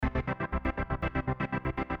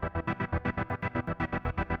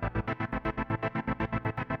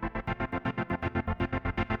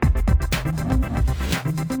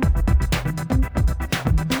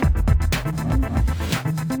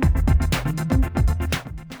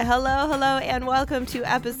Hello, and welcome to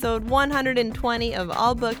episode 120 of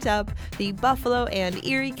All Booked Up, the Buffalo and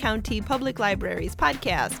Erie County Public Libraries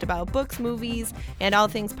podcast about books, movies, and all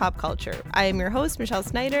things pop culture. I am your host, Michelle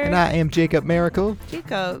Snyder. And I am Jacob Miracle.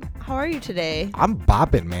 Jacob, how are you today? I'm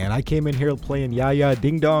bopping, man. I came in here playing Ya Ya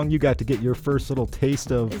Ding Dong. You got to get your first little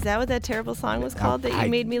taste of... Is that what that terrible song was called that you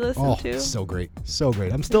made me listen to? So great. So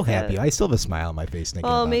great. I'm still happy. I still have a smile on my face thinking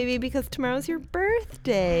about maybe because tomorrow's your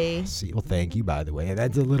birthday. See, well, thank you, by the way.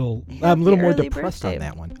 That's I'm a little more depressed on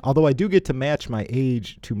that one. Although I do get to match my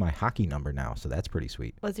age to my hockey number now, so that's pretty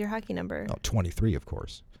sweet. What's your hockey number? Oh, 23, of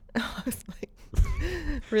course. I was like,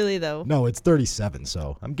 really though? No, it's 37,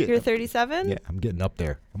 so I'm getting... You're 37? Yeah, I'm getting up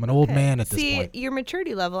there. I'm an old man at this point. See, your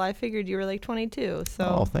maturity level, I figured you were like 22,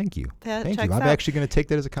 so... Oh, thank you. Thank you. I'm actually going to take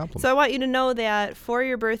that as a compliment. So I want you to know that for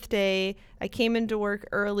your birthday, I came into work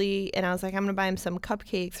early, and I was like, I'm going to buy him some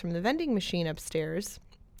cupcakes from the vending machine upstairs.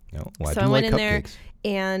 No, so I went in cupcakes. there,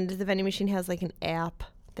 and the vending machine has like an app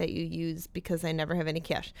that you use because I never have any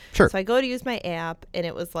cash. Sure. So I go to use my app, and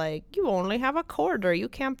it was like, you only have a quarter. You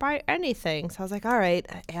can't buy anything. So I was like, all right,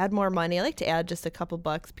 add more money. I like to add just a couple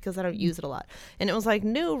bucks because I don't use it a lot. And it was like,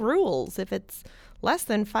 new rules. If it's less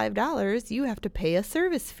than $5, you have to pay a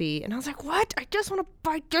service fee. And I was like, what? I just want to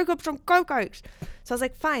buy Jacob some cupcakes. So I was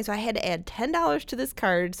like, fine. So I had to add $10 to this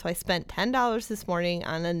card. So I spent $10 this morning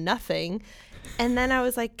on a nothing. And then I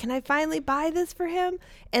was like, can I finally buy this for him?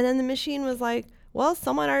 And then the machine was like, well,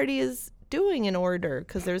 someone already is doing an order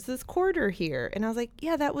because there's this quarter here. And I was like,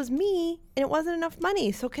 yeah, that was me. And it wasn't enough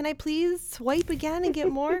money. So can I please swipe again and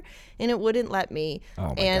get more? And it wouldn't let me.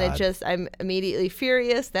 Oh, my and God. I'm immediately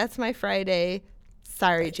furious. That's my Friday.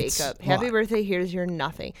 Sorry, Jacob. Happy birthday. Here's your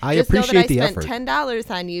nothing. I Just appreciate the know that I effort. spent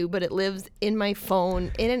 $10 on you, but it lives in my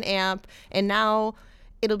phone, in an app. And now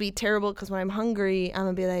it'll be terrible because when I'm hungry, I'm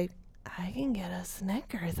going to be like, I can get a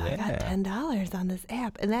Snickers. I got $10 on this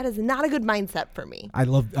app. And that is not a good mindset for me.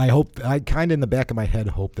 I kind of in the back of my head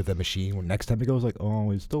hope that the machine, when next time it goes like, oh,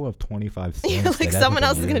 we still have 25 cents. Yeah, like someone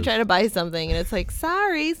else is going to try to buy something. And it's like,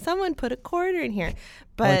 sorry, someone put a quarter in here.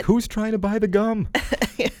 But like, who's trying to buy the gum?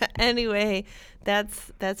 Anyway,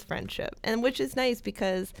 that's friendship. And which is nice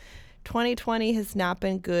because 2020 has not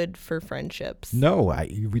been good for friendships. No,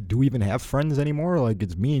 do we even have friends anymore? Like,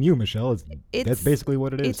 it's me and you, Michelle. That's basically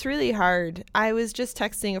what it is. It's really hard. I was just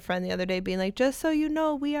texting a friend the other day being like, just so you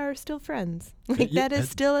know, we are still friends. Like, that is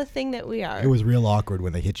still a thing that we are. It was real awkward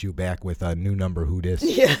when they hit you back with a new number, who dis.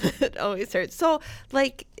 Yeah, it always hurts. So,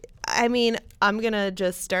 like, I mean, I'm going to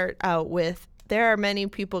just start out with, there are many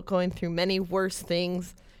people going through many worse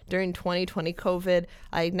things during 2020 COVID.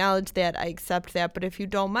 I acknowledge that. I accept that. But if you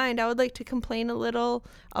don't mind, I would like to complain a little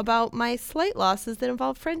about my slight losses that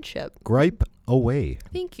involve friendship. Gripe away.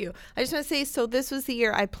 Thank you. I just want to say, so this was the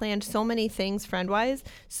year I planned so many things friend-wise.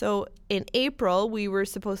 So in April, we were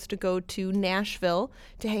supposed to go to Nashville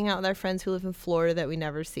to hang out with our friends who live in Florida that we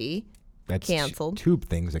never see. That's canceled. Two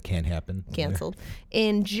things that can't happen. Canceled.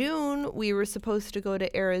 In June, we were supposed to go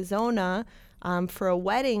to Arizona for a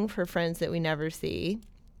wedding for friends that we never see.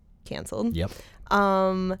 Canceled. Yep.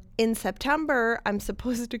 In September, I'm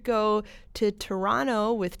supposed to go to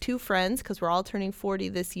Toronto with two friends because we're all turning 40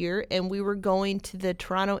 this year, and we were going to the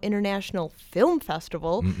Toronto International Film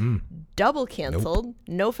Festival. Double canceled. Nope.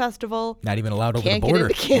 No festival. Not even allowed over Can't the border.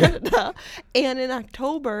 Get into Canada. And in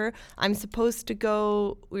October, we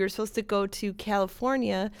were supposed to go to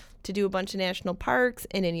California to do a bunch of national parks,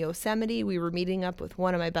 and in Yosemite, we were meeting up with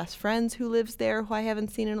one of my best friends who lives there, who I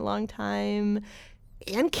haven't seen in a long time.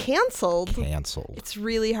 And canceled. It's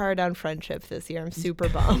really hard on friendship this year. I'm super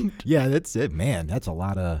bummed. Yeah, that's it, man. That's a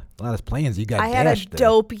lot of plans you got. I had a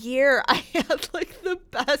dope year. I had like the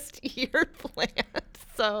best year planned.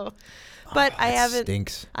 So, but I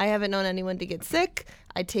haven't known anyone to get sick.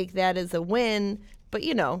 I take that as a win. But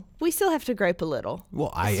we still have to gripe a little.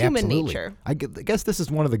 Well, it's human nature. I guess this is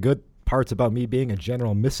one of the good parts about me being a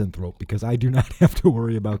general misanthrope because I do not have to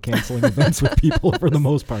worry about canceling events with people for the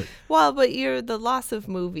most part. Well, but the loss of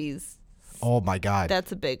movies. Oh my God,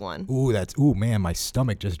 that's a big one. Ooh, man, my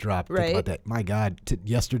stomach just dropped. Right. Think about that. My God,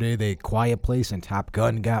 yesterday the Quiet Place and Top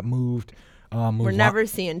Gun got moved. We're never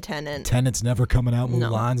seeing Tenet. Tenet's never coming out.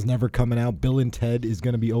 Mulan's never coming out. Bill and Ted is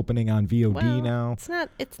going to be opening on VOD now.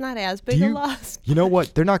 It's not as big a loss. You know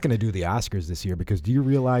what? They're not going to do the Oscars this year because do you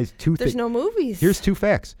realize there's no movies. Here's two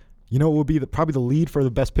facts. You know what would be probably the lead for the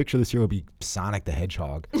best picture this year would be Sonic the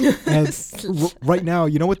Hedgehog. And right now,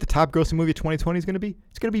 you know what the top grossing movie of 2020 is going to be?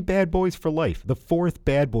 It's going to be Bad Boys for Life, the fourth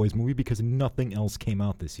Bad Boys movie because nothing else came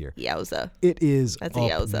out this year. Yowza. It is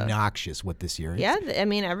obnoxious what this year is. Yeah, I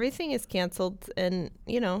mean, everything is canceled and,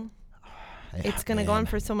 it's going to go on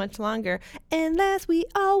for so much longer. Unless we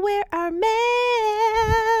all wear our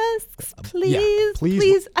masks. please,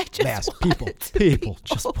 please. I just mask. want it to be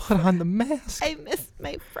Just over. put on the mask. I miss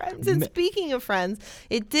my friends. And speaking of friends,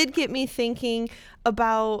 it did get me thinking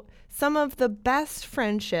about some of the best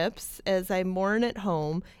friendships as I mourn at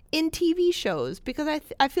home in TV shows, because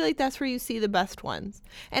I feel like that's where you see the best ones.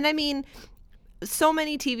 And I mean, so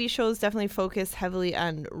many TV shows definitely focus heavily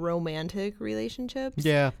on romantic relationships.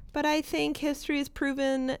 Yeah. But I think history has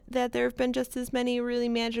proven that there have been just as many really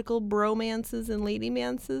magical bromances and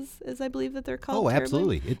ladymances, as I believe that they're called. Oh,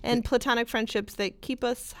 terribly, absolutely. and platonic friendships that keep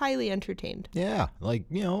us highly entertained. Yeah, like,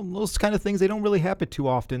 those kind of things, they don't really happen too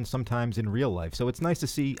often sometimes in real life. So it's nice to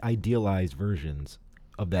see idealized versions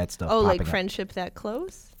of that stuff. Oh, like popping up. friendship that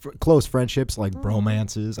close? Close friendships, like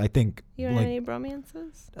bromances. I think. You don't have any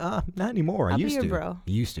bromances? Not anymore. I I'll be used your to. bro.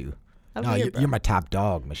 You used to. I'll No, be your bro. you're my top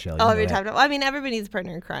dog, Michelle. You Oh, know every that. time. Well, I mean, everybody needs a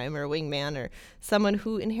partner in crime or a wingman or someone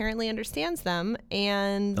who inherently understands them.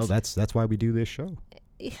 And No, that's why we do this show.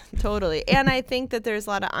 totally. And I think that there's a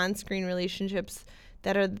lot of on-screen relationships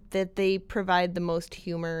that they provide the most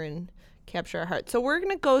humor and capture our hearts. So we're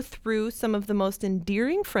going to go through some of the most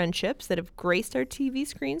endearing friendships that have graced our TV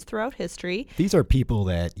screens throughout history. These are people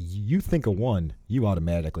that you think of one, you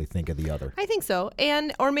automatically think of the other. I think so.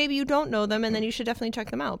 Or maybe you don't know them, and then you should definitely check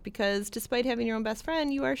them out, because despite having your own best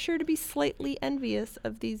friend, you are sure to be slightly envious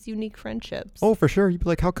of these unique friendships. Oh, for sure. You'd be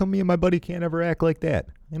like, how come me and my buddy can't ever act like that?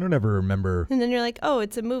 I don't ever remember. And then you're like, oh,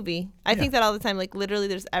 it's a movie. I think that all the time. Like, literally,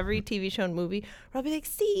 there's every TV show and movie where I'll be like,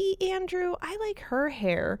 see, Andrew, I like her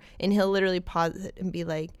hair. And he'll literally pause it and be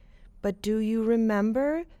like, but do you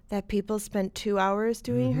remember that people spent 2 hours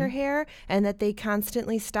doing her hair, and that they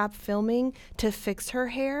constantly stopped filming to fix her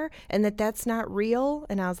hair, and that's not real?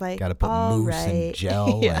 And I was like, Got to put all mousse right. and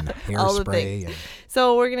gel Yeah, and all the hairspray. things. And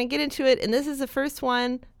So we're going to get into it. And this is the first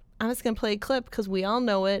one. I'm just going to play a clip because we all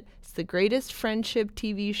know it. It's the greatest friendship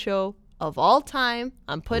TV show of all time.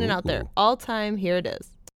 I'm putting it out there. Ooh. All time. Here it is.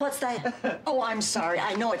 What's that? Oh, I'm sorry.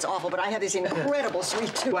 I know it's awful, but I have this incredible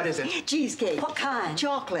sweet tooth. What is it? Cheesecake. What kind?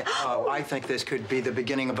 Chocolate. Oh, I think this could be the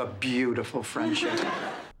beginning of a beautiful friendship.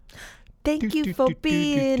 Thank you do, for do, do,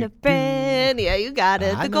 being do, a friend. Yeah, you got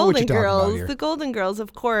it. I The know what Golden you're talking about Girls. here. The Golden Girls,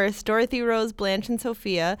 of course. Dorothy, Rose, Blanche, and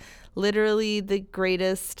Sophia. Literally the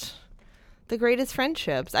greatest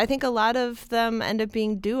friendships. I think a lot of them end up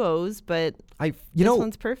being duos, but this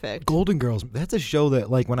one's perfect. Golden Girls, that's a show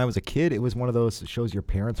that, like, when I was a kid, it was one of those shows your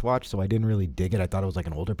parents watched, so I didn't really dig it. I thought it was like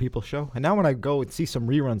an older people show. And now when I go and see some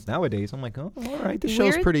reruns nowadays, I'm like, oh, all right, this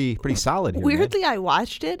show's pretty solid here, man. Weirdly, I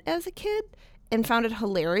watched it as a kid and found it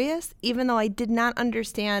hilarious, even though I did not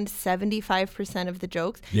understand 75% of the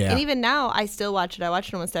jokes. Yeah. And even now, I still watch it. I watch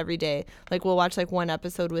it almost every day. Like, we'll watch like one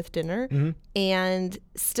episode with dinner, and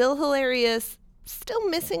still hilarious. Still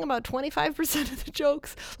missing about 25% of the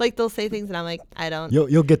jokes. Like, they'll say things, and I'm like, I don't.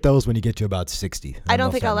 You'll get those when you get to about 60. I don't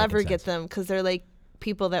they'll think start I'll making ever get sense. them because they're like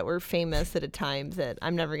people that were famous at a time that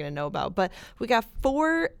I'm never going to know about. But we got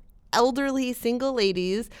 4 elderly single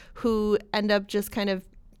ladies who end up just kind of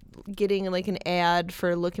getting like an ad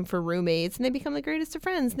for looking for roommates, and they become the greatest of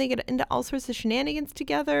friends, and they get into all sorts of shenanigans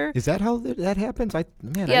together. Is that how that happens? I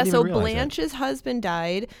Yeah, didn't so even realize that. Blanche's husband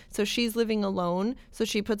died, so she's living alone. So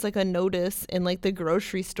she puts like a notice in like the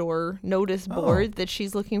grocery store notice board that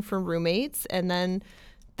she's looking for roommates, and then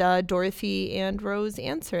Dorothy and Rose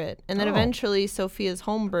answer it. And then eventually Sophia's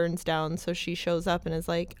home burns down, so she shows up and is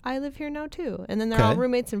like, I live here now too. And then they're all Okay.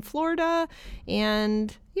 roommates in Florida,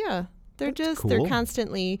 and yeah. They're cool.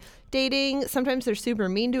 constantly dating. Sometimes they're super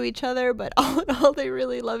mean to each other, but all in all, they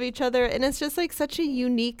really love each other. And it's just like such a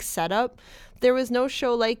unique setup. There was no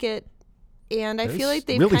show like it. And I feel like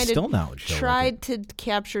they've really kind still of now a show like tried to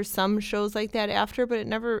capture some shows like that after, but it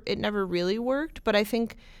never really worked. But I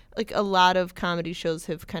think like a lot of comedy shows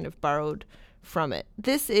have kind of borrowed from it.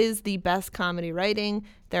 This is the best comedy writing.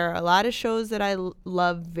 There are a lot of shows that I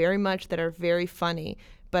love very much that are very funny.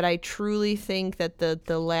 But I truly think that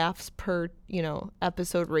the laughs per,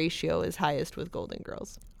 episode ratio is highest with Golden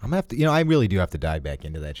Girls. I'm gonna have to, I really do have to dive back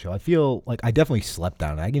into that show. I feel like I definitely slept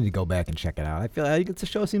on it. I need to go back and check it out. I feel like it's a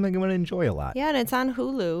show I seem like I'm gonna enjoy a lot. Yeah, and it's on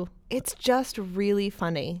Hulu. It's just really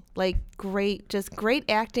funny. Like great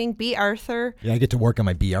acting. B. Arthur. Yeah, I get to work on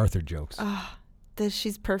my B. Arthur jokes.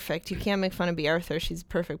 She's perfect. You can't make fun of B. Arthur. She's a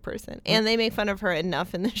perfect person. And they make fun of her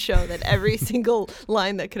enough in the show that every single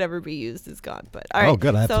line that could ever be used is gone. But all right. Oh,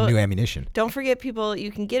 good. I have so some new ammunition. Don't forget, people,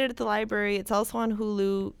 you can get it at the library. It's also on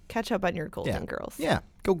Hulu. Catch up on your Golden Girls. Yeah.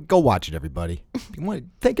 Go watch it, everybody.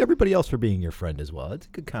 Thank everybody else for being your friend as well. It's a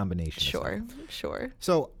good combination. of stuff. Sure.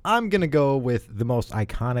 So I'm going to go with the most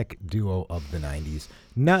iconic duo of the 90s.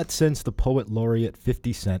 Not since the poet laureate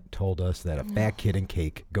 50 Cent told us that a fat kid and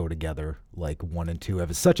cake go together like 1 and 2.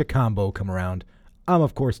 Have such a combo come around. I'm,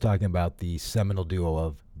 of course, talking about the seminal duo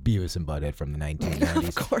of Beavis and Butthead from the 1990s.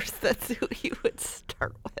 Of course, that's who you would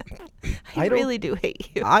start with. I don't- really do hate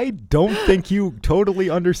you. I don't think you totally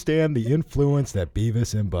understand the influence that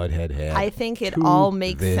Beavis and Butthead had. I think it to all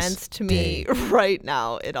makes this sense to me day. right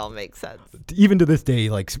now. It all makes sense. Even to this day,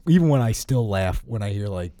 like, even when I still laugh when I hear,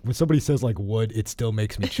 like, when somebody says, like, wood, it still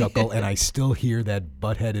makes me chuckle, and I still hear that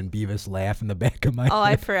Butthead and Beavis laugh in the back of my Oh,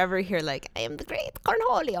 I head. forever hear like, I am the great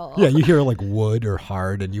Cornholio. Yeah, you hear, like, wood or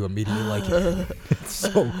hard, and you immediately, like, it's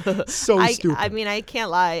so stupid. I mean, I can't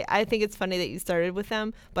lie. I think it's funny that you started with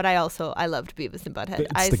them, but I loved Beavis and Butthead.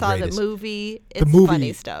 It's I the saw greatest. the movie. The It's movie,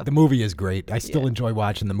 funny stuff. The movie is great. I still Yeah. enjoy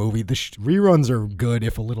watching the movie. The reruns are good,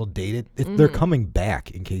 if a little dated. They're coming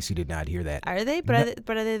back, in case you did not hear that. Are they? But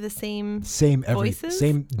are they the same? Same voices?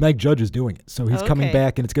 same. Mike Judge is doing it, so he's coming Okay.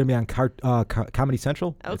 back, and it's going to be on Comedy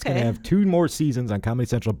Central. It's going to Okay. have 2 more seasons on Comedy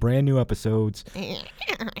Central, brand new episodes.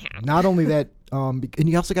 Not only that, and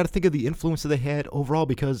you also got to think of the influence that they had overall,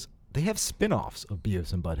 because they have spin-offs of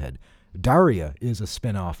Beavis and Butthead. Daria is a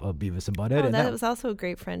spin-off of Beavis and Butthead. Oh, and that was also a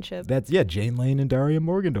great friendship. That's Jane Lane and Daria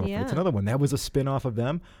Morgendorffer. Yeah. That's another one. That was a spin-off of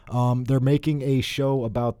them. They're making a show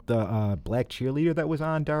about the black cheerleader that was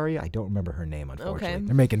on Daria. I don't remember her name, unfortunately. Okay.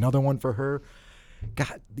 They're making another one for her.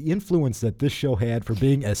 God, the influence that this show had for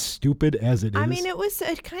being as stupid as it is. I mean, it was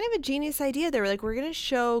a kind of a genius idea. They were like, we're going to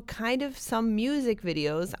show kind of some music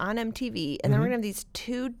videos on MTV, and then we're going to have these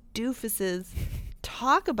 2 doofuses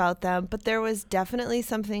talk about them, but there was definitely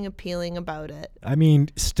something appealing about it. I mean,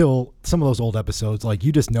 still, some of those old episodes, like,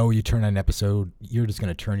 you just know you turn on an episode, you're just going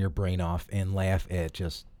to turn your brain off and laugh at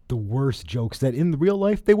just the worst jokes that in the real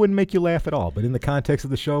life, they wouldn't make you laugh at all. But in the context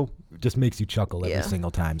of the show, it just makes you chuckle every Yeah.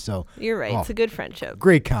 single time. So You're right. Oh, It's a good friendship.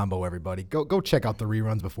 great combo, everybody. Go check out the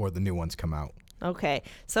reruns before the new ones come out. Okay.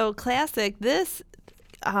 So classic. This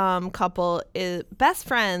couple is best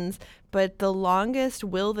friends, but the longest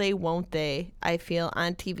will they, won't they, I feel,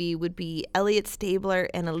 on TV would be Elliot Stabler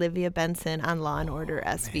and Olivia Benson on Law & Order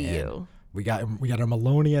SVU. We got our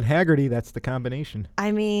Maloney and Haggerty. That's the combination.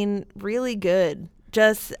 I mean, really good.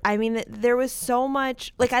 There was so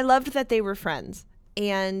much, like, I loved that they were friends,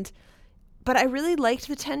 but I really liked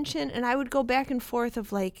the tension, and I would go back and forth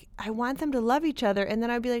of, like, I want them to love each other, and then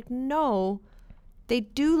I'd be like, no, they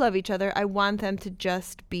do love each other. I want them to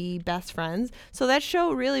just be best friends. So that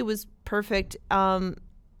show really was perfect.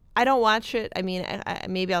 I don't watch it. I mean,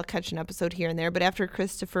 maybe I'll catch an episode here and there, but after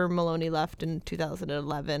Christopher Maloney left in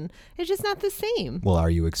 2011, it's just not the same. Well, are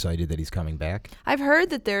you excited that he's coming back? I've heard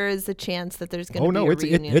that there is a chance that there's going to Oh, be no, a it's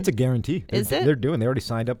reunion. it's a guarantee. Is it? They already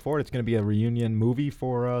signed up for it. It's going to be a reunion movie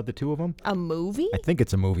for the 2 of them. A movie? I think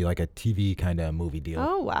it's a movie, like a TV kind of movie deal.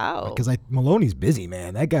 Oh, wow. Because Maloney's busy,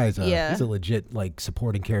 man. That guy's Yeah. he's a legit, like,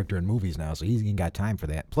 supporting character in movies now, so he's ain't got time for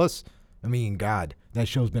that. Plus, I mean, God, that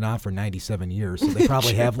show's been on for 97 years, so they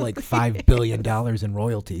probably have like $5 billion in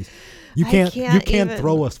royalties. You can't even-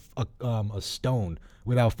 throw a stone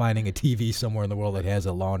without finding a TV somewhere in the world that has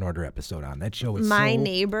a Law and Order episode on. That show is My so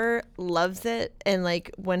neighbor loves it, and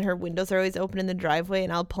like when her windows are always open in the driveway,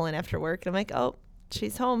 and I'll pull in after work, and I'm like, oh,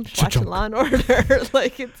 she's home watching Law and Order.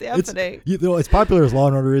 Like, it's happening. As popular as Law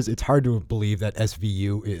and Order is, it's hard to believe that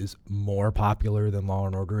SVU is more popular than Law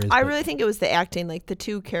and Order is. I but really think it was the acting. Like, the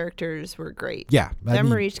 2 characters were great. Yeah, I mean,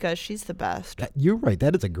 Marichka, she's the best. you're right.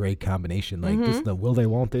 That is a great combination. Like, just the will they,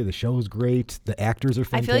 won't they. The show's great. The actors are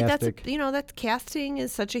Mm-hmm. I fantastic. feel like that casting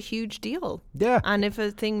is such a huge deal. Yeah. On if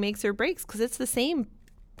a thing makes or breaks, because it's the same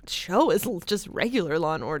show as just regular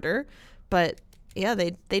Law and Order, but yeah,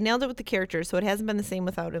 they nailed it with the characters, so it hasn't been the same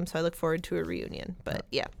without him. So I look forward to a reunion. But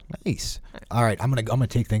yeah. Nice. All right, I'm gonna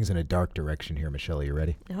take things in a dark direction here, Michelle. You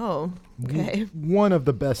ready? Oh, okay. One of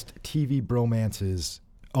the best TV bromances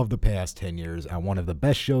of the past 10 years on one of the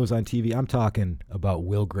best shows on TV. I'm talking about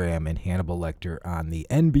Will Graham and Hannibal Lecter on the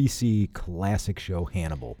NBC classic show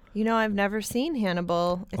Hannibal. You know, I've never seen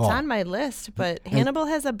Hannibal. It's Oh. on my list, but Hannibal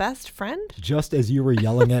has a best friend? Just as you were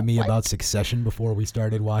yelling at me about Succession before we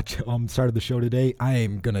started the show today, I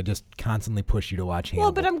am gonna just constantly push you to watch Hannibal.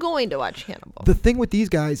 Well, but I'm going to watch Hannibal. The thing with these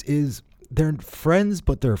guys is they're friends,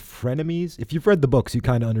 but they're frenemies. If you've read the books, you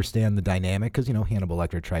kind of understand the dynamic because, Hannibal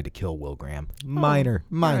Lecter tried to kill Will Graham. Minor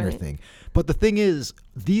right. thing. But the thing is,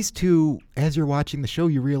 these two, as you're watching the show,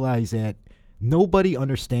 you realize that nobody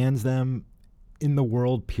understands them in the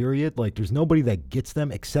world, period. Like, there's nobody that gets them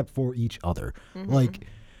except for each other. Like,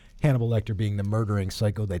 Hannibal Lecter being the murdering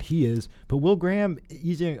psycho that he is. But Will Graham,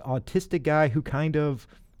 he's an autistic guy who kind of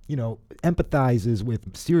empathizes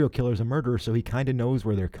with serial killers and murderers, so he kind of knows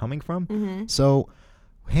where they're coming from. So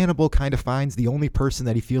Hannibal kind of finds the only person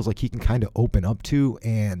that he feels like he can kind of open up to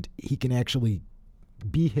and he can actually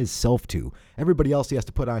be his self to. Everybody else he has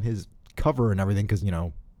to put on his cover and everything because,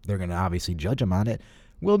 they're going to obviously judge him on it.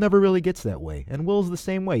 Will never really gets that way. And Will's the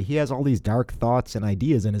same way. He has all these dark thoughts and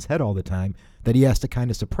ideas in his head all the time that he has to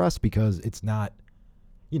kind of suppress because it's not,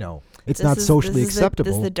 it's not socially acceptable.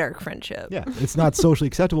 This is the dark friendship. Yeah, it's not socially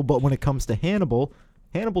acceptable. But when it comes to Hannibal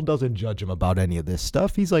doesn't judge him about any of this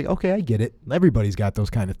stuff. He's like, okay, I get it. Everybody's got those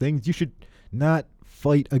kind of things. You should not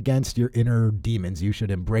fight against your inner demons. You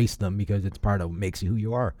should embrace them because it's part of what makes you who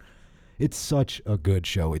you are. It's such a good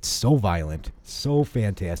show. It's so violent, so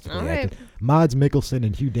fantastically acted. Mads Mikkelsen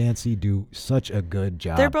and Hugh Dancy do such a good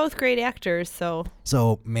job. They're both great actors, so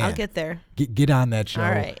man, I'll get there. Get on that show.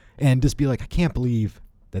 All right. And just be like, I can't believe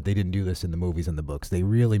that they didn't do this in the movies and the books. They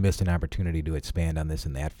really missed an opportunity to expand on this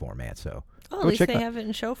in that format. So at least they have it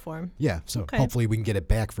in show form. Yeah, so hopefully we can get it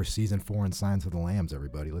back for season 4 and Signs of the Lambs,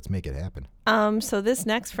 everybody. Let's make it happen. So this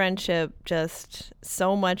next friendship, just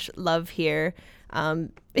so much love here.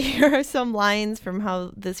 Here are some lines from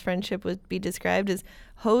how this friendship would be described as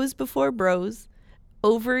hoes before bros,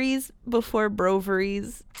 ovaries before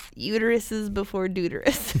broveries, uteruses before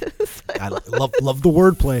deuteruses. I love the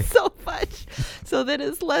wordplay. So much. So that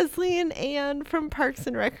is Leslie and Ann from Parks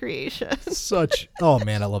and Recreation. Oh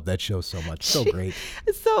man, I love that show so much. So great.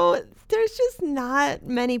 So there's just not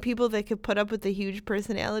many people that could put up with the huge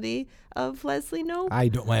personality of Leslie Knope. I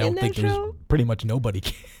don't think there's pretty much nobody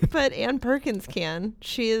can. But Ann Perkins can.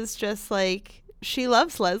 She is just like, she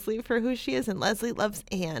loves Leslie for who she is, and Leslie loves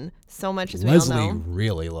Ann so much, as we all know. Leslie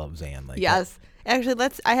really loves Ann. Yes. Actually,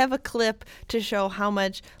 I have a clip to show how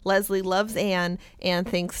much Leslie loves Ann and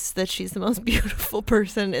thinks that she's the most beautiful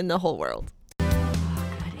person in the whole world. Oh,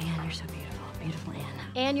 God, Ann, you're so beautiful. Beautiful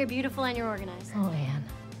Ann. Ann, you're beautiful and you're organized. Oh, Ann.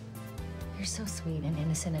 You're so sweet and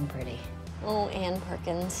innocent and pretty. Oh, Ann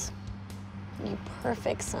Perkins. You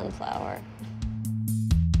perfect sunflower.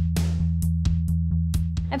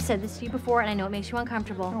 I've said this to you before, and I know it makes you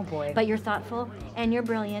uncomfortable. Oh, boy. But you're thoughtful, and you're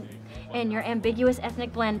brilliant, and your ambiguous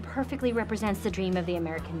ethnic blend perfectly represents the dream of the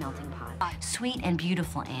American melting pot. Sweet and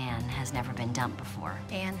beautiful Ann has never been dumped before.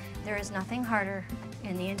 Ann, there is nothing harder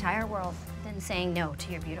in the entire world than saying no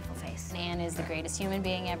to your beautiful face. Ann is the greatest human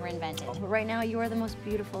being ever invented. But right now, you are the most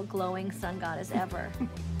beautiful, glowing sun goddess ever.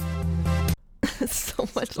 So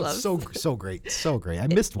much love. So great. So great. I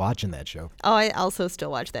missed watching that show. Oh, I also still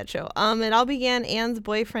watch that show. It all began Ann's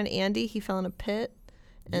boyfriend, Andy. He fell in a pit.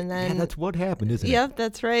 And then that's what happened, isn't it? Yep,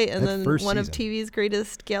 that's right. And that then one season. of TV's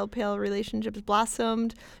greatest gal-pal relationships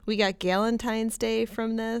blossomed. We got Galentine's Day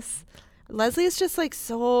from this. Leslie is just like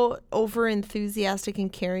so over enthusiastic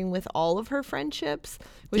and caring with all of her friendships,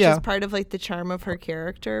 which is part of like the charm of her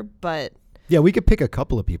character. But yeah, we could pick a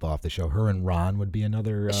couple of people off the show. Her and Ron would be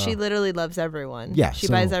another. She literally loves everyone. Yeah, she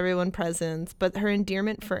buys everyone presents. But her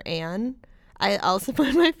endearment for Anne, one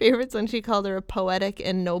of my favorites when she called her a poetic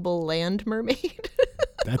and noble land mermaid.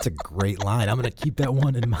 That's a great line. I'm going to keep that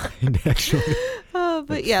one in mind, actually.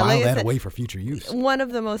 But yeah, file like that I said, away for future use. One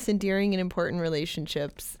of the most endearing and important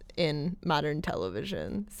relationships in modern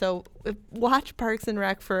television. So watch Parks and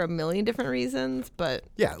Rec for a million different reasons, but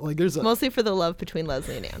yeah, like there's mostly for the love between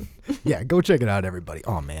Leslie and Ann. Yeah, go check it out, everybody.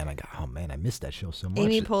 Oh man, I missed that show so much.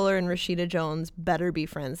 Amy Poehler and Rashida Jones better be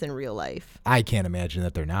friends in real life. I can't imagine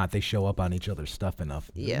that they're not. They show up on each other's stuff enough.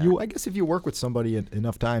 Yeah. I guess if you work with somebody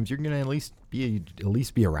enough times, you're gonna at least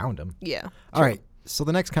be around them. Yeah. All right. So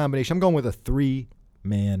the next combination, I'm going with a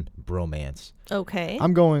 3-man bromance. Okay.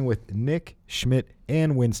 I'm going with Nick, Schmidt,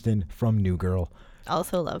 and Winston from New Girl.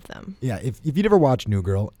 Also love them. Yeah, if you never watched New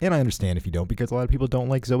Girl, and I understand if you don't, because a lot of people don't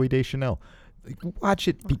like Zooey Deschanel. Watch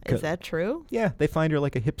it because is that true? Yeah, they find her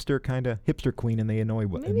like a hipster queen, and they annoy.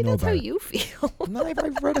 Maybe that's how you feel. No,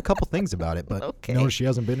 I've read a couple things about it, but okay. Notice she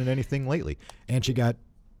hasn't been in anything lately, and she got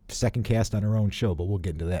second cast on her own show, but we'll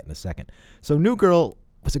get into that in a second. So New Girl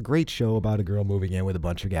was a great show about a girl moving in with a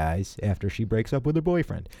bunch of guys after she breaks up with her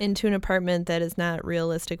boyfriend. Into an apartment that is not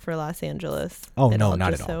realistic for Los Angeles. Oh, no,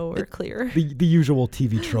 not at all. So we're clear. The usual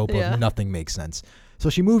TV trope of nothing makes sense.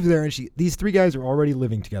 So she moves there, and these three guys are already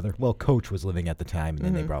living together. Well, Coach was living at the time, and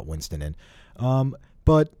then they brought Winston in.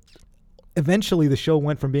 But eventually the show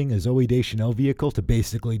went from being a Zooey Deschanel vehicle to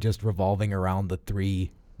basically just revolving around the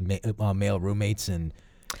three male roommates and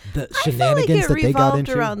the shenanigans that they got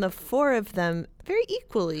into. It revolved around the four of them very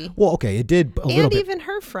equally. Well, okay, it did a little and bit. even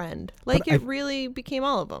her friend. Like, it really became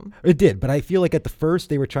all of them. It did, but I feel like at the first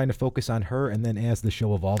they were trying to focus on her, and then as the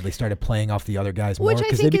show evolved, they started playing off the other guys more. Which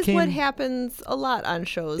I think is what happens a lot on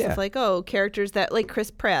shows. Yeah. It's like, characters that, like Chris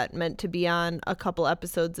Pratt, meant to be on a couple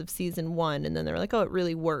episodes of season 1, and then they were like, it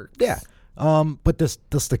really works. Yeah. But this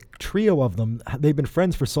the trio of them, they've been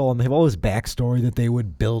friends for so long. They have all this backstory that they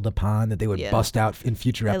would build upon, that they would bust out in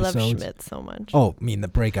future episodes. I love Schmidt so much. Oh, I mean, the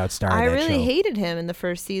breakout star of that I really show. hated him in the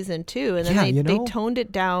first season, too. And then they toned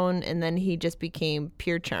it down, and then he just became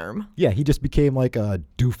pure charm. Yeah, he just became like a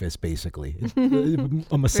doofus, basically.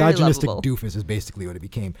 A misogynistic doofus is basically what it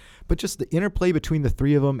became. But just the interplay between the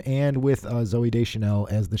three of them and with Zooey Deschanel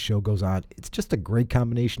as the show goes on, it's just a great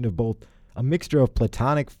combination of both a mixture of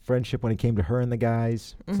platonic friendship when it came to her and the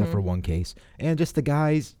guys, except for one case, and just the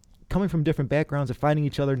guys coming from different backgrounds and finding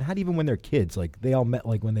each other, not even when they're kids. Like, they all met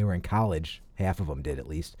like when they were in college. Half of them did, at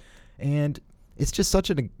least. And it's just such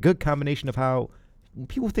a good combination of how when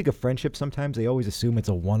people think of friendship, sometimes they always assume it's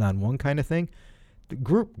a one-on-one kind of thing.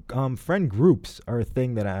 The friend groups are a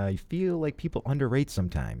thing that I feel like people underrate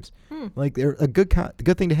sometimes. Like, they're a good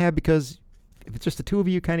thing to have, because if it's just the two of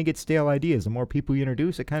you, kind of get stale ideas. The more people you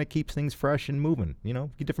introduce, it kind of keeps things fresh and moving.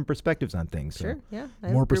 Get different perspectives on things. Sure, so yeah.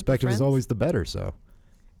 More perspectives is always the better. So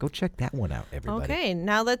go check that one out, everybody. Okay,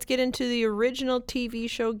 now let's get into the original TV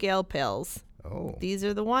show Gal Pals. Oh. These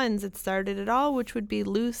are the ones that started it all, which would be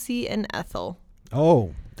Lucy and Ethel.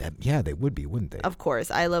 Oh, they would be, wouldn't they? Of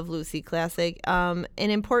course. I Love Lucy classic. An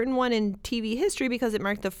important one in TV history because it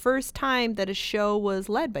marked the first time that a show was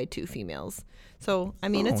led by two females. So, I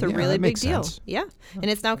mean, it's a really big deal. Sense. Yeah. And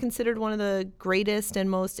it's now considered one of the greatest and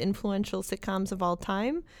most influential sitcoms of all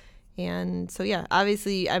time. And so, yeah,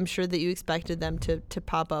 obviously, I'm sure that you expected them to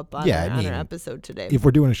pop up on our episode today. If we're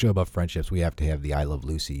doing a show about friendships, we have to have the I Love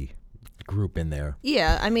Lucy group in there.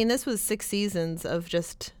 Yeah, I mean, this was 6 seasons of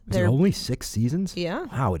just their... only 6 seasons? Yeah.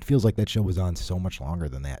 Wow, it feels like that show was on so much longer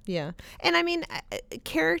than that. Yeah. And I mean,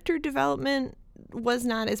 character development was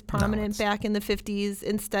not as prominent back in the 50s.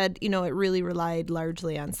 Instead, it really relied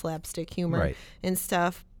largely on slapstick humor and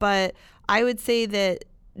stuff. But I would say that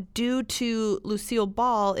due to Lucille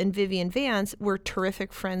Ball and Vivian Vance were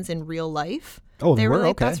terrific friends in real life. Oh, they were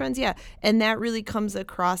like okay. Best friends, yeah. And that really comes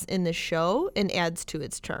across in the show and adds to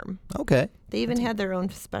its charm. Okay. They even had their own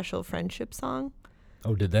special friendship song.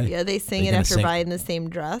 Oh, did they? Yeah, they sing it after buying the same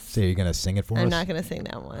dress. So you're gonna sing it for us? I'm not gonna sing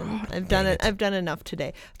that one. I've done it. I've done enough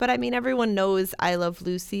today. But I mean, everyone knows I Love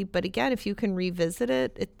Lucy. But again, if you can revisit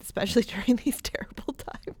it, especially during these terrible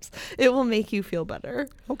times, it will make you feel better.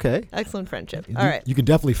 Okay. Excellent friendship. All right. You can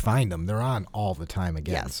definitely find them. They're on all the time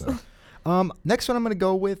again. Yes. So. Next one I'm going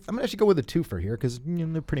to actually go with a twofer here because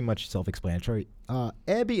they're pretty much self-explanatory.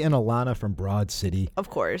 Abby and Alana from Broad City. Of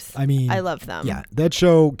course. I mean, I love them. Yeah, that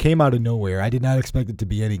show came out of nowhere. I did not expect it to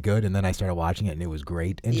be any good, and then I started watching it, and it was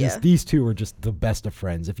great. And just these two are just the best of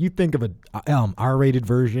friends. If you think of a R-rated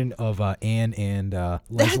version of Anne and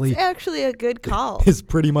Leslie, that's actually a good call. Is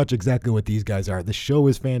pretty much exactly what these guys are. The show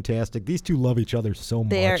is fantastic. These two love each other so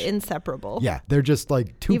much. They are inseparable. Yeah, they're just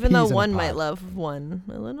like two. Even though one might might love one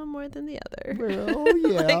a little more than the other. Well,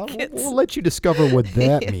 yeah, we'll let you discover what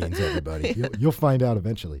that means, everybody. You'll find out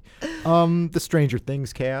eventually. The Stranger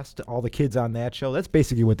Things cast, all the kids on that show. That's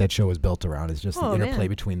basically what that show is built around. Is just the interplay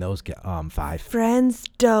between those 5. Friends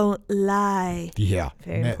don't lie. Yeah,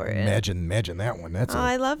 very important. Imagine that one. That's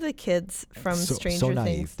I love the kids from Stranger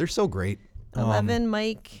Things. They're so great. 11,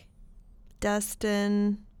 Mike,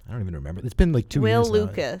 Dustin. I don't even remember. It's been like 2 Will years. Will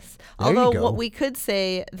Lucas. Although what we could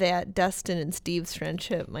say that Dustin and Steve's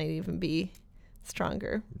friendship might even be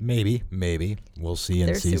stronger. Maybe. We'll see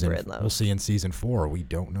in season. We'll see in season 4. We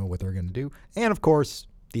don't know what they're going to do. And of course,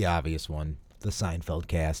 the obvious one, the Seinfeld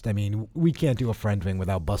cast. I mean, we can't do a friend thing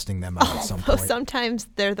without busting them out at some point. Sometimes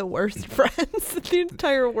they're the worst friends in the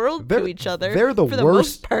entire world to each other. They're the for worst. The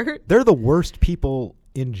most part. They're the worst people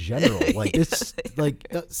in general. Like it's like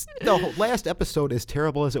the last episode, as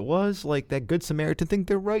terrible as it was, like that Good Samaritan thing,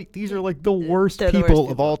 they're right. These are like the worst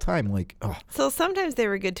people of all time. Like, so sometimes they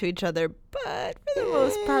were good to each other, but for the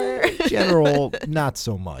most part, general, not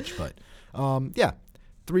so much. But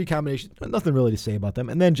 3 combinations, nothing really to say about them.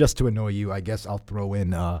 And then just to annoy you, I guess I'll throw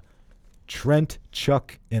in Trent,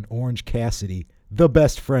 Chuck, and Orange Cassidy, the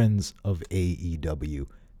best friends of AEW.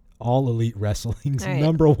 All Elite Wrestling's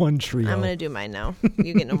 #1 trio. I'm going to do mine now.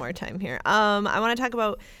 You get no more time here. I want to talk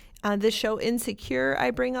about this show Insecure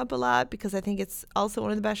I bring up a lot because I think it's also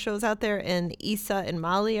one of the best shows out there. And Issa and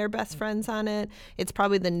Molly are best friends on it. It's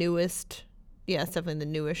probably the newest. Yeah, it's definitely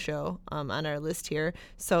the newest show on our list here.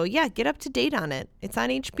 So, yeah, get up to date on it. It's on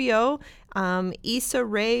HBO. Issa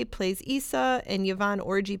Rae plays Issa, and Yvonne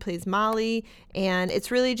Orji plays Molly. And it's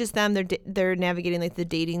really just them. They're navigating like the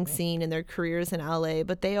dating scene and their careers in LA,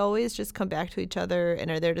 but they always just come back to each other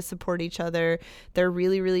and are there to support each other. They're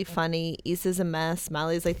really, really funny. Issa's a mess.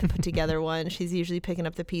 Molly's like the put together one. She's usually picking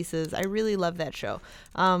up the pieces. I really love that show.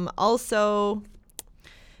 Also,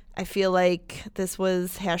 I feel like this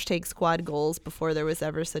was hashtag squad goals before there was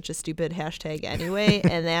ever such a stupid hashtag anyway.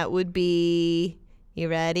 And that would be, you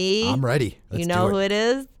ready? I'm ready. Let's you know do who it. it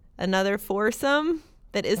is? Another foursome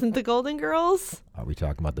that isn't the Golden Girls? Are we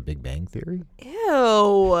talking about the Big Bang Theory?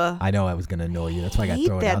 Ew. I know I was going to annoy you. That's why I got to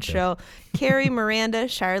throw it that out there. show. Carrie, Miranda,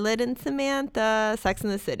 Charlotte, and Samantha. Sex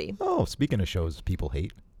and the City. Oh, speaking of shows people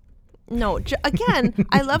hate. No, again,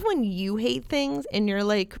 I love when you hate things and you're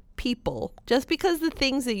like people. Just because the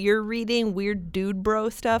things that you're reading, weird dude bro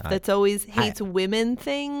stuff that's always hates women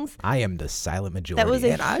things. I am the silent majority. That was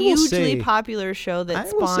a and I will hugely say, popular show that I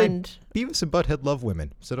will say spawned. Beavis and Butthead love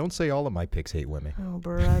women, so don't say all of my picks hate women. Oh,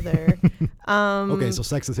 brother. Okay, so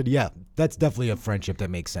Sex and the City, yeah, that's definitely a friendship that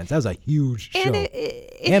makes sense. That was a huge show. And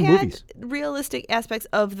it And had movies. realistic aspects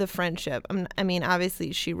of the friendship. I mean,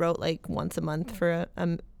 obviously, she wrote like once a month for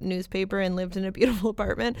a newspaper and lived in a beautiful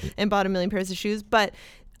apartment and bought a million pairs of shoes. But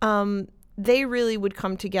they really would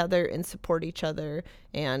come together and support each other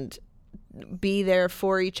and be there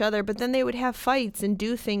for each other. But then they would have fights and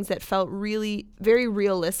do things that felt really very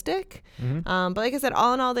realistic. But like I said,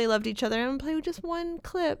 all in all, they loved each other. I'm going to play with just one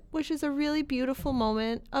clip, which is a really beautiful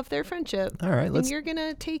moment of their friendship. All right, and let's- you're going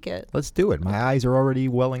to take it. Let's do it. My eyes are already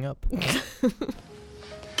welling up.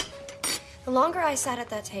 The longer I sat at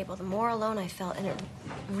that table, the more alone I felt, and it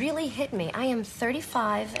really hit me. I am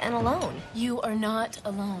 35 and alone. You are not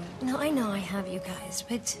alone. No, I know I have you guys,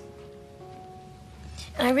 but...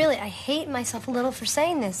 And I hate myself a little for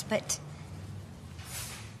saying this, but...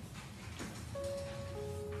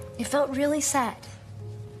 It felt really sad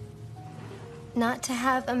not to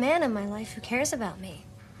have a man in my life who cares about me.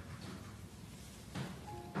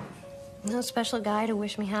 No special guy to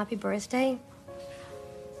wish me happy birthday.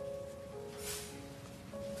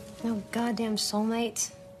 No goddamn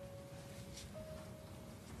soulmate.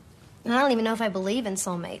 And I don't even know if I believe in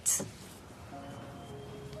soulmates.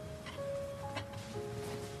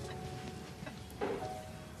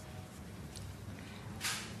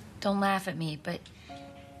 Don't laugh at me, but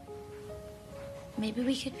maybe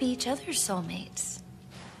we could be each other's soulmates.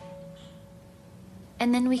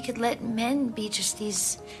 And then we could let men be just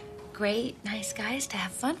these great, nice guys to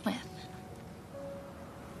have fun with.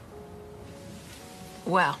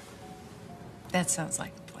 Well, that sounds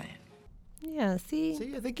like a plan. Yeah, see?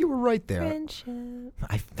 See, I think you were right there. Friendship.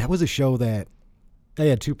 That was a show that I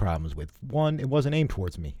had two problems with. One, it wasn't aimed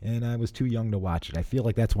towards me, and I was too young to watch it. I feel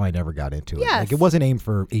like that's why I never got into it. Yes. Like, it wasn't aimed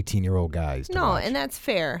for 18-year-old guys to No, watch. and that's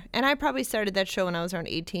fair. And I probably started that show when I was around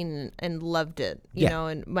 18 and loved it. You Yeah. know,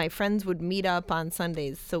 and my friends would meet up on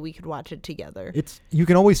Sundays so we could watch it together. You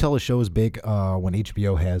can always tell a show is big when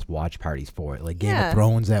HBO has watch parties for it. Like Game Yeah. of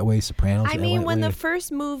Thrones that way, Sopranos I that mean, when way. the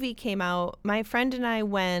first movie came out, my friend and I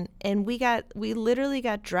went and we literally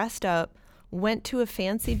got dressed up, went to a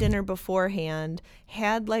fancy dinner beforehand,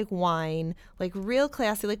 had like wine, like real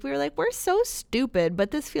classy. Like we were like, we're so stupid,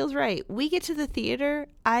 but this feels right. We get to the theater.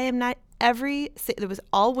 There was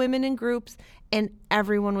all women in groups and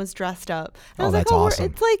everyone was dressed up. And I was that's like, awesome.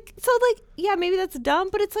 It's like, so like, yeah, maybe that's dumb,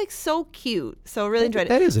 but it's like so cute. So I really enjoyed it.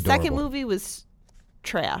 That is Second adorable. movie was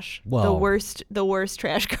trash. Well- the worst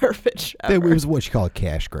trash garbage It ever. was what you call a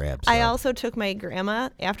cash grab. I so. also took my grandma,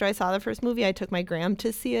 after I saw the first movie, I took my gram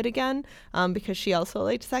to see it again because she also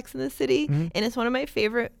liked Sex and the City. Mm-hmm. And it's one of my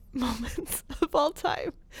favorite moments of all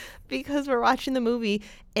time because we're watching the movie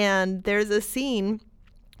and there's a scene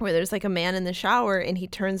where there's like a man in the shower and he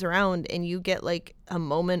turns around and you get like a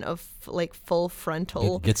moment of like full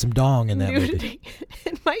frontal Get some dong in that movie. nudity.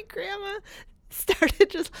 And my grandma started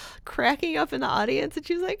just cracking up in the audience and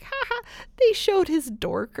she was like, haha, they showed his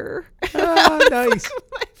dorker. Ah, nice.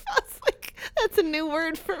 I was like, that's a new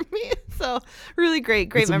word for me. So really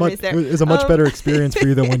great It's a memories much, there. It's a much better experience for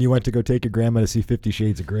you than when you went to go take your grandma to see 50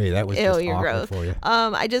 Shades of Grey. That was Ew, just you're awkward gross. for you.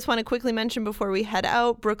 I just want to quickly mention before we head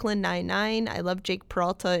out, Brooklyn Nine-Nine. I love Jake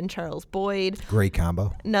Peralta and Charles Boyd. Great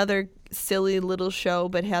combo. Another silly little show,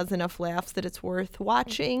 but has enough laughs that it's worth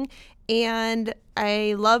watching. And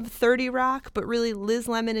I love 30 Rock, but really Liz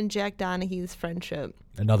Lemon and Jack Donaghy's friendship.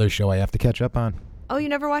 Another show I have to catch up on. Oh, you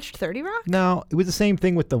never watched 30 Rock? No, it was the same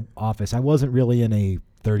thing with The Office. I wasn't really in a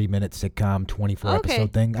 30-minute sitcom,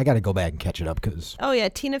 24-episode thing. I got to go back and catch it up because Oh, yeah.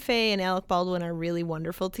 Tina Fey and Alec Baldwin are really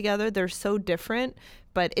wonderful together. They're so different,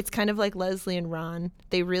 but it's kind of like Leslie and Ron.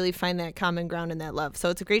 They really find that common ground and that love. So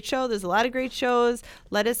it's a great show. There's a lot of great shows.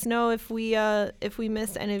 Let us know if we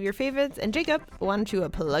missed any of your favorites. And Jacob, why don't you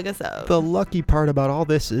plug us out? the lucky part about all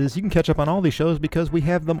this is you can catch up on all these shows because we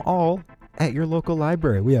have them all at your local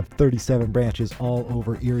library. We have 37 branches all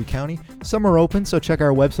over Erie County. Some are open, so check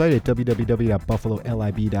our website at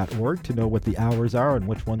www.buffalolib.org to know what the hours are and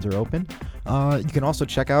which ones are open. You can also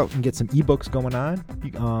check out and get some ebooks going on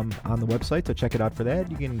the website, so check it out for that.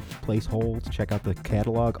 You can place holds, check out the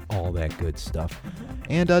catalog, all that good stuff.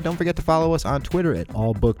 And don't forget to follow us on Twitter at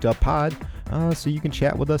allbookeduppod, so you can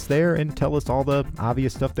chat with us there and tell us all the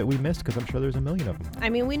obvious stuff that we missed, because I'm sure there's a million of them. I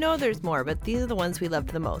mean, we know there's more, but these are the ones we loved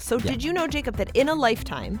the most. So did you know, Jacob, that in a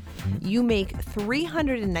lifetime, you make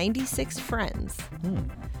 396 friends,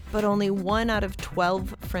 but only 1 out of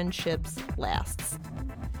 12 friendships lasts?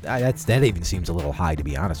 That even seems a little high, to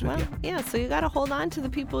be honest with you. Yeah, so you got to hold on to the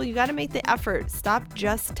people. You got to make the effort. Stop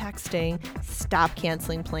just texting. Stop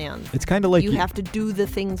canceling plans. It's kind of like you have to do the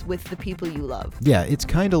things with the people you love. Yeah, it's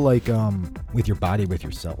kind of like with your body, with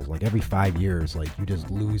your cells. Like every 5 years, like you just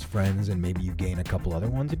lose friends and maybe you gain a couple other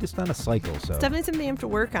ones. It's just on a cycle. So it's definitely something you have to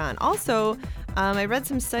work on. Also, I read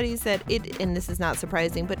some studies that and this is not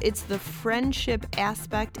surprising, but it's the friendship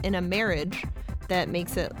aspect in a marriage that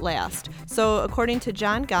makes it last. So according to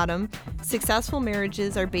John Gottman, successful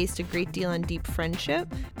marriages are based a great deal on deep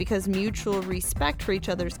friendship because mutual respect for each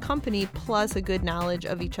other's company plus a good knowledge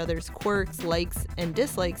of each other's quirks, likes, and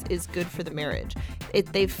dislikes is good for the marriage.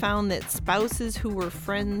 They've found that spouses who were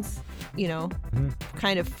friends,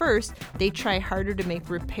 kind of first, they try harder to make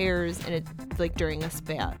repairs like during a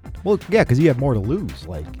spat. Well, yeah, because you have more to lose.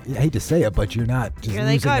 Like, I hate to say it, but you're not just You're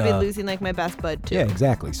losing. I'd be losing like my best bud too. Yeah,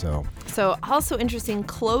 exactly. So also interesting,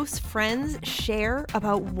 close friends share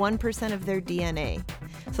about 1% of their DNA.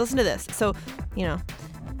 So listen to this. So,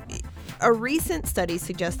 a recent study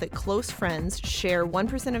suggests that close friends share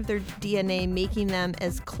 1% of their DNA, making them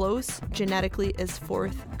as close genetically as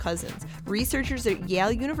fourth cousins. Researchers at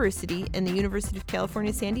Yale University and the University of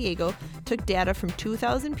California, San Diego took data from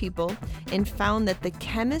 2,000 people and found that the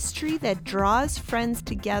chemistry that draws friends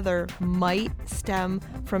together might stem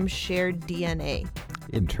from shared DNA.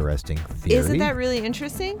 Interesting theory. Isn't that really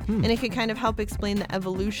interesting? And it could kind of help explain the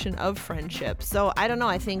evolution of friendship. So I don't know.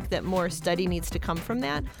 I think that more study needs to come from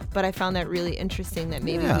that. But I found that really interesting that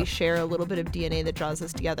maybe we share a little bit of DNA that draws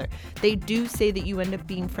us together. They do say that you end up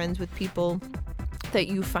being friends with people that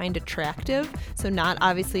you find attractive. So not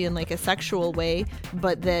obviously in like a sexual way,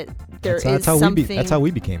 but that that's something. That's how we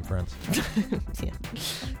became friends. Yeah,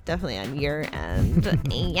 definitely on your end.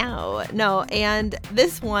 No, and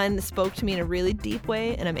this one spoke to me in a really deep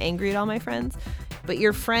way, and I'm angry at all my friends. But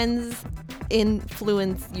your friends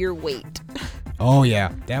influence your weight. Oh,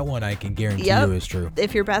 yeah. That one I can guarantee you is true.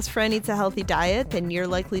 If your best friend eats a healthy diet, then you're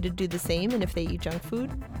likely to do the same. And if they eat junk food,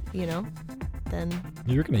 then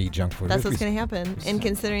you're going to eat junk food. That's what's going to happen. And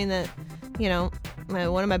considering that,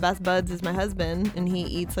 one of my best buds is my husband, and he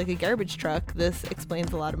eats like a garbage truck, this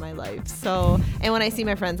explains a lot of my life. So, and when I see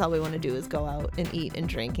my friends, all we want to do is go out and eat and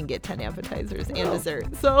drink and get 10 appetizers and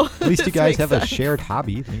dessert. So at least you guys have a shared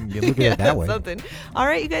hobby. You can look at it that way. Something. All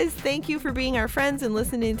right, you guys, thank you for being our friends and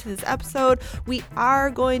listening to this episode. We are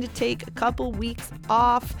going to take a couple weeks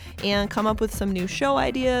off and come up with some new show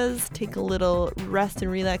ideas, take a little rest and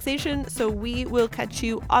relaxation. So we will catch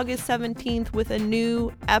you August 17th with a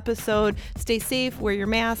new episode. Stay safe, wear your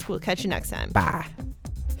mask. We'll catch you next time. Bye.